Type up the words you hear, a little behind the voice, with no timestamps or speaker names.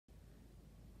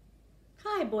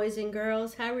Hi boys and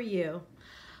girls, how are you?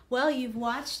 Well, you've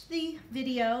watched the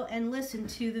video and listened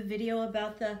to the video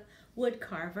about the wood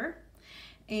carver,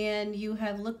 and you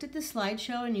have looked at the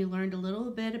slideshow and you learned a little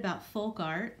bit about folk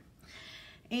art,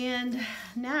 and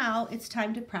now it's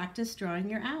time to practice drawing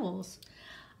your owls.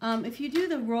 If you do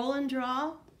the roll and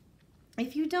draw,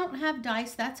 if you don't have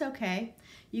dice, that's okay.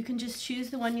 You can just choose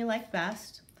the one you like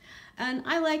best. And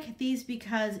I like these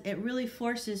because it really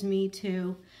forces me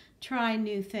to try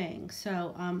new things.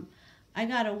 So I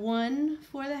got a 1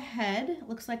 for the head. It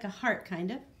looks like a heart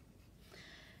kind of.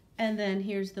 And then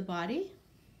here's the body.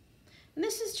 And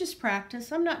this is just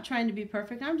practice. I'm not trying to be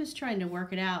perfect. I'm just trying to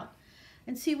work it out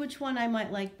and see which one I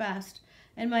might like best.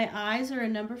 And my eyes are a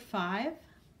number 5.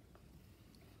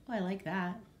 Oh, I like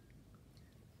that.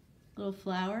 Little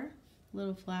flower,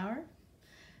 little flower.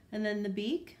 And then the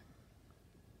beak.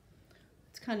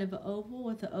 It's kind of an oval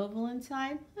with the oval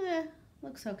inside.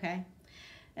 Looks okay.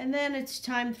 And then it's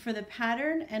time for the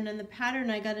pattern, and in the pattern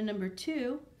I got a number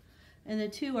 2, and the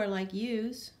 2 are like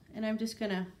U's, and I'm just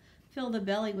gonna fill the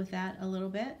belly with that a little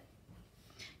bit.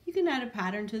 You can add a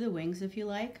pattern to the wings if you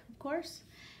like, of course.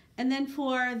 And then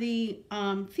for the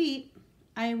feet,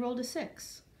 I rolled a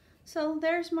 6. So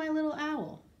there's my little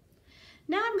owl.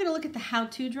 Now I'm gonna look at the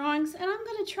how-to drawings, and I'm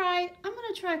gonna try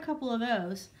a couple of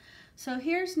those. So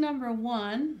here's number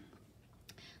 1,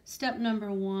 step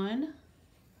number 1.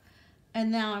 And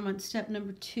now I'm on step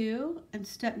number 2, and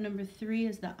step number 3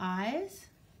 is the eyes.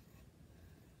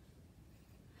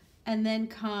 And then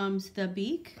comes the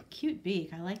beak, cute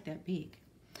beak, I like that beak.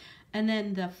 And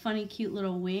then the funny cute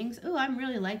little wings. Oh, I'm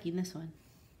really liking this one.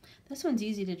 This one's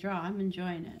easy to draw, I'm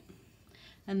enjoying it.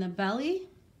 And the belly,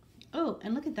 oh,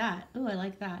 and look at that. Oh, I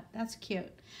like that, that's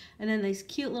cute. And then these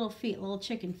cute little feet, little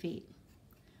chicken feet.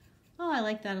 Oh, I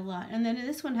like that a lot. And then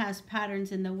this one has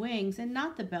patterns in the wings and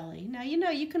not the belly. Now, you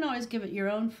know, you can always give it your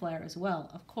own flair as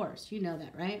well, of course. You know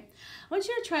that, right? I want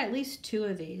you to try at least 2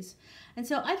 of these. And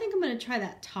so I think I'm going to try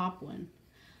that top one.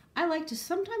 I like to,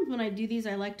 sometimes when I do these,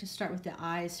 I like to start with the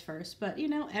eyes first. But, you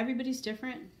know, everybody's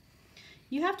different.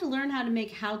 You have to learn how to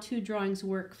make how-to drawings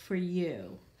work for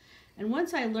you. And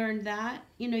once I learned that,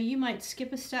 you know, you might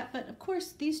skip a step. But, of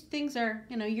course, these things are,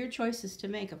 you know, your choices to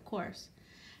make, of course.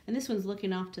 And this one's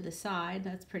looking off to the side.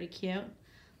 That's pretty cute.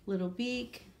 Little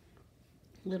beak,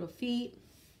 little feet,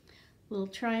 little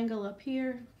triangle up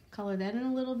here. Color that in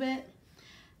a little bit.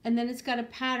 And then it's got a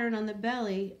pattern on the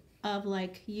belly of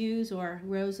like U's or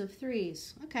rows of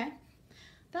 3s. Okay,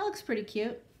 that looks pretty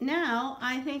cute. Now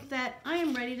I think that I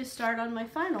am ready to start on my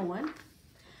final one.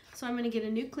 So I'm going to get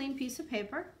a new clean piece of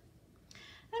paper.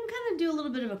 I'm going to do a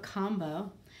little bit of a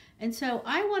combo. And so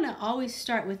I want to always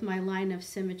start with my line of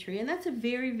symmetry, and that's a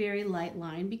very, very light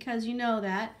line because you know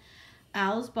that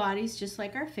owls' bodies, just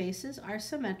like our faces, are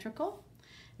symmetrical.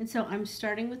 And so I'm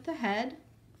starting with the head,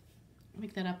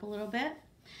 make that up a little bit,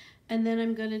 and then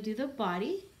I'm going to do the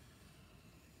body.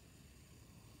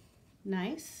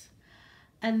 Nice.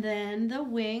 And then the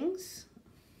wings.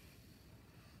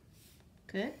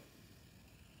 Good.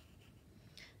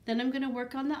 Then I'm going to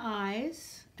work on the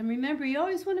eyes. And remember, you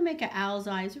always want to make an owl's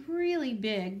eyes really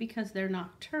big because they're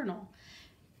nocturnal.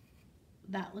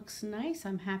 That looks nice.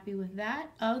 I'm happy with that.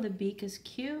 Oh, the beak is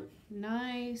cute.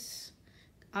 Nice.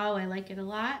 Oh, I like it a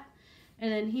lot.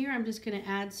 And then here I'm just going to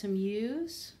add some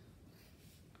U's.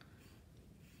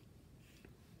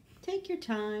 Take your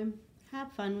time.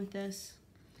 Have fun with this.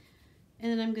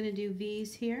 And then I'm going to do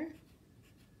V's here.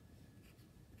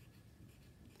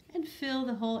 And fill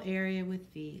the whole area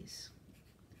with V's.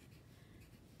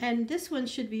 And this one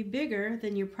should be bigger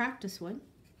than your practice one.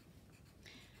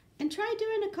 And try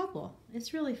doing a couple.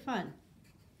 It's really fun.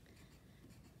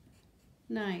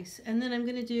 Nice. And then I'm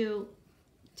going to do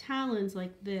talons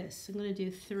like this. I'm going to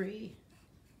do 3.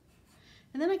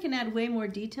 And then I can add way more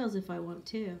details if I want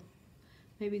to.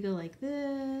 Maybe go like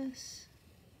this.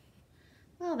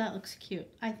 Oh, that looks cute.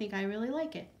 I think I really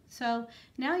like it. So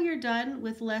now you're done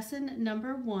with lesson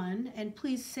number 1, and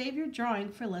please save your drawing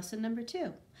for lesson number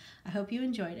 2. I hope you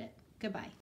enjoyed it. Goodbye.